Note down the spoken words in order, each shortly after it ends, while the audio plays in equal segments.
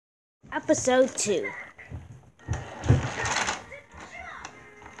Episode 2.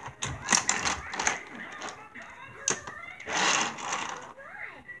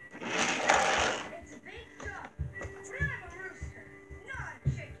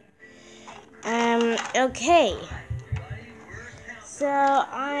 Okay. So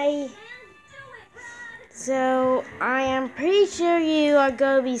I am pretty sure you are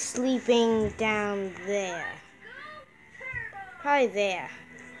gonna be sleeping down there. Probably there.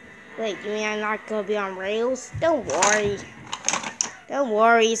 Wait, you mean I'm not gonna be on rails? Don't worry. Don't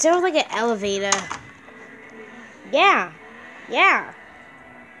worry. It sounds like an elevator. Yeah. Yeah.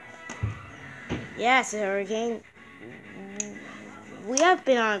 Yes, Hurricane. We have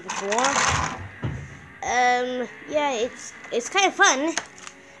been on it before. Yeah, it's kind of fun.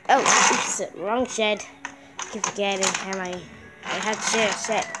 Oh, oops, wrong shed. Keep forgetting how I had to share a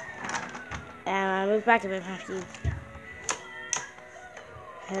shed. Move back a bit, Matthew.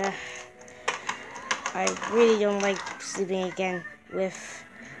 I really don't like sleeping again with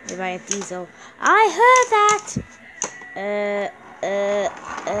my diesel. I heard that.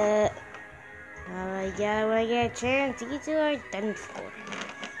 When I get a chance, diesel are done for.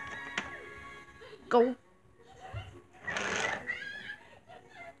 Go.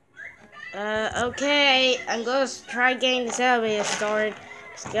 Okay, I'm gonna try getting this elevator started.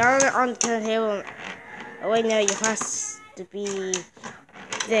 Just get on the turntable. Oh wait, no, you have to be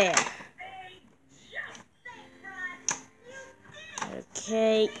there.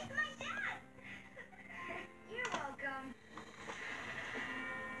 Okay. You're welcome.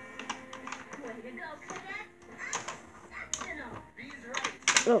 Way to go, Cadet. Exceptional.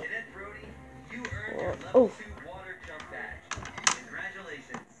 Oh. Cadet Brody, you earned your level 2 water jump badge.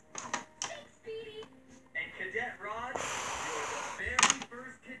 Congratulations. Thanks, Speedy. And Cadet Rod, you're the very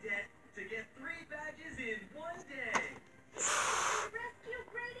first cadet to get 3 badges in one day. Rescue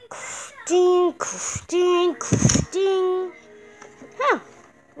Grady. Ding, ding, ding. Huh.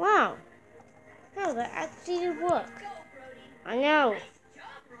 Wow. Oh, that actually did work. Go, Brody. I know. Nice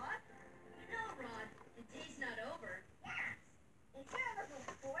job, Rod. You know, Rod, the day's not over. Yes. Is there a level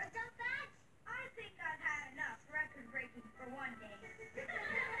 4 jump badge? I think I've had enough record-breaking for one day.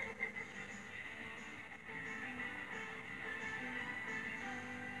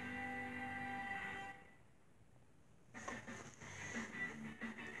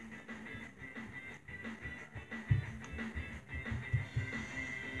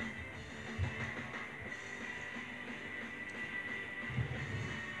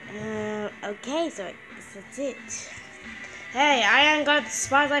 Okay, so I guess that's it. Hey, I haven't got the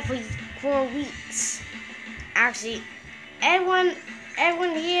spotlight for weeks. Actually, everyone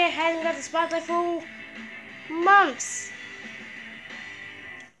here hasn't got the spotlight for months.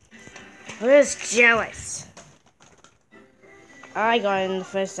 Who's jealous? I got it in the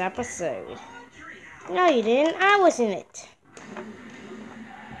first episode. No, you didn't. I was in it.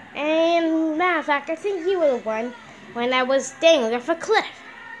 And matter of fact, I think you were the one when I was dangling off a cliff.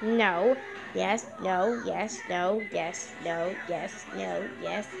 No. Yes. No. Yes. No. Yes. No. Yes. No.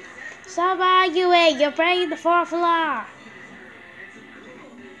 Yes. Stop arguing. You're breaking the fourth law.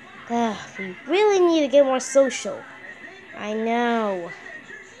 We really need to get more social. I know.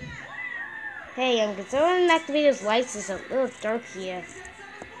 Hey, I'm concerned Activator's lights is a little dark here.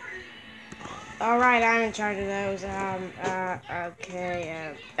 Alright, I'm in charge of those.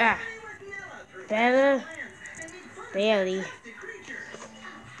 Okay, better? Barely.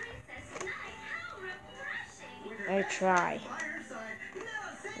 I try.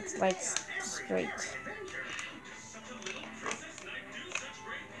 It's like straight.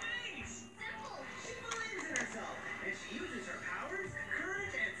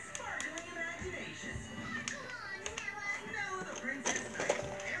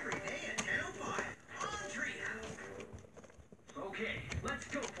 Okay, let's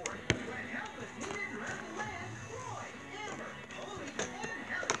go for it. When help is needed, let the land. Roy, Amber, Holly, and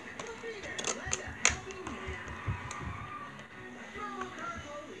Kelly will be there to lend a helping hand. Stroll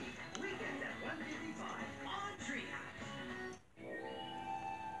Cargo League, weekends at 1:55 on Treehouse.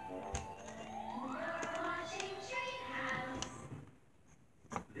 Watching Treehouse.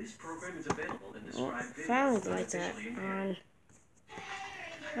 This program is available in described videos. Found lights are on.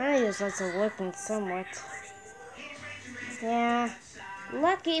 Those lights are working somewhat. Yeah.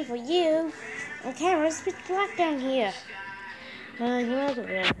 Lucky for you. The camera's pitch black down here. You want to go to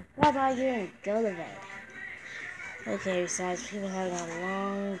bed. How about you and go to bed? Okay, besides, people are having a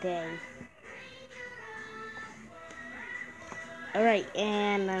long day. Alright,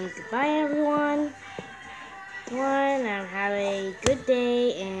 and goodbye everyone. Have a good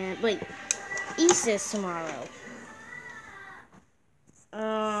day, and wait, Easter's tomorrow.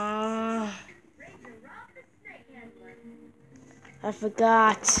 I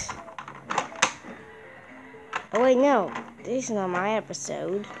forgot. Oh wait, no. This is not my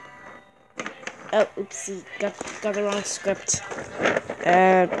episode. Oh, oopsie. Got the wrong script.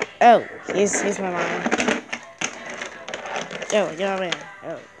 Oh, here's my line. Oh, you're not in.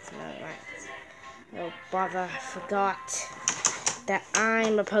 Oh, it's not right. Oh, bother. I forgot that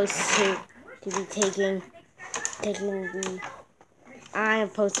I'm supposed to be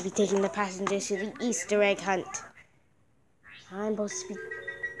taking the passengers to the Easter egg hunt. I'm supposed to be.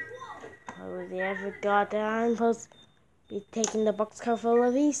 Oh, yeah, I forgot that I'm supposed to be taking the boxcar full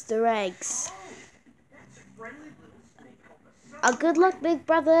of Easter eggs. Good luck, big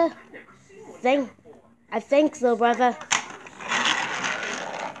brother. I think so, brother.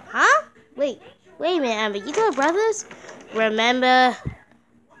 Huh? Wait a minute, Amber. You two are brothers? Remember,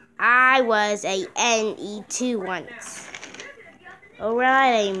 I was a NE2 once.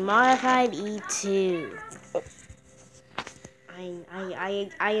 Alright, a modified E2.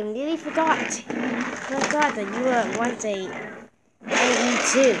 I nearly forgot that you were once a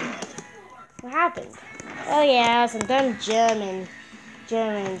NE2. What happened? Oh yeah, some dumb German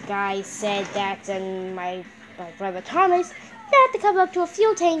guy said that my brother Thomas had to come up to a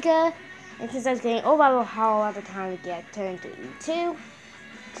fuel tanker, and since I was getting over the hall at the time to get turned to E2,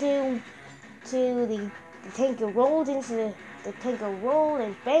 the tanker rolled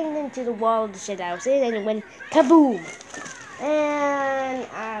and banged into the wall of the shed I was in, and it went kaboom. And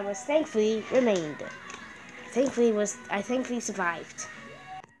I was thankfully remained. I thankfully survived.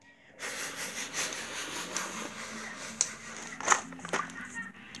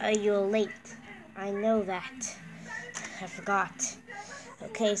 You're late. I know that. I forgot.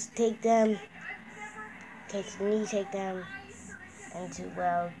 Okay, so take them into,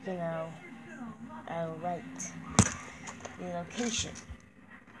 well, right, the location.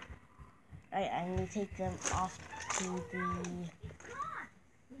 I need to take them off to the...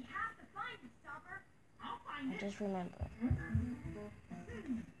 I just remember.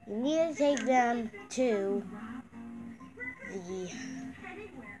 You need to take them to the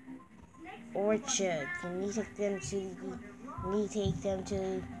orchard. You need to take them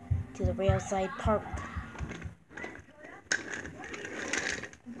to the Railside Park.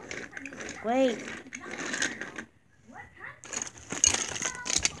 Wait.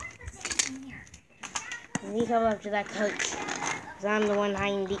 You need to come up to that coach, because I'm the one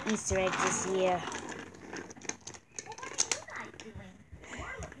hiding the Easter eggs this year.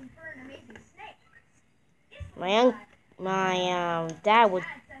 My dad would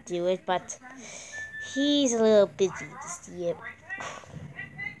do it, but he's a little busy this year.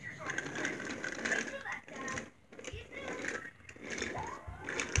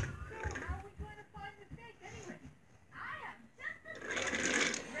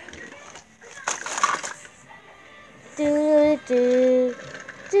 Do do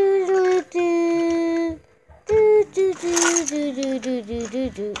do do do do do do do do do do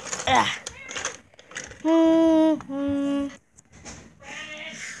do. Ah.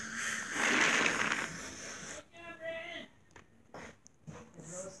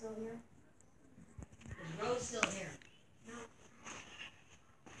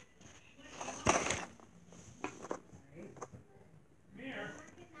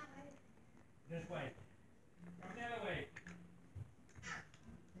 This way. Come the other way.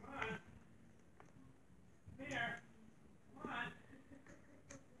 Come on. Here. Come on.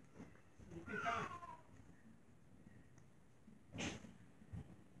 You can come.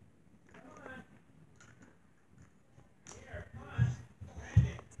 Come on. Here, come on.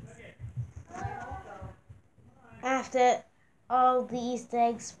 Randy, look it. After all the Easter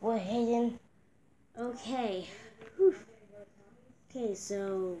eggs were hidden. Okay. Whew. Okay,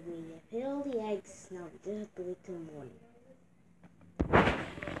 so we hit all the eggs. Now we just have to wait till the morning.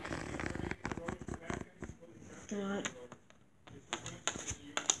 Come on.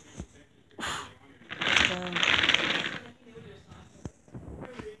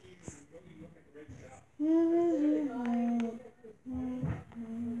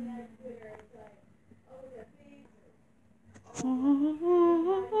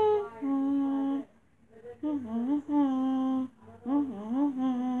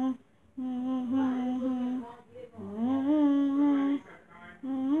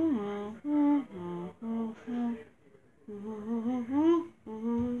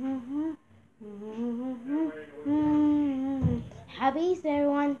 Happy Easter,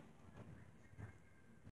 everyone.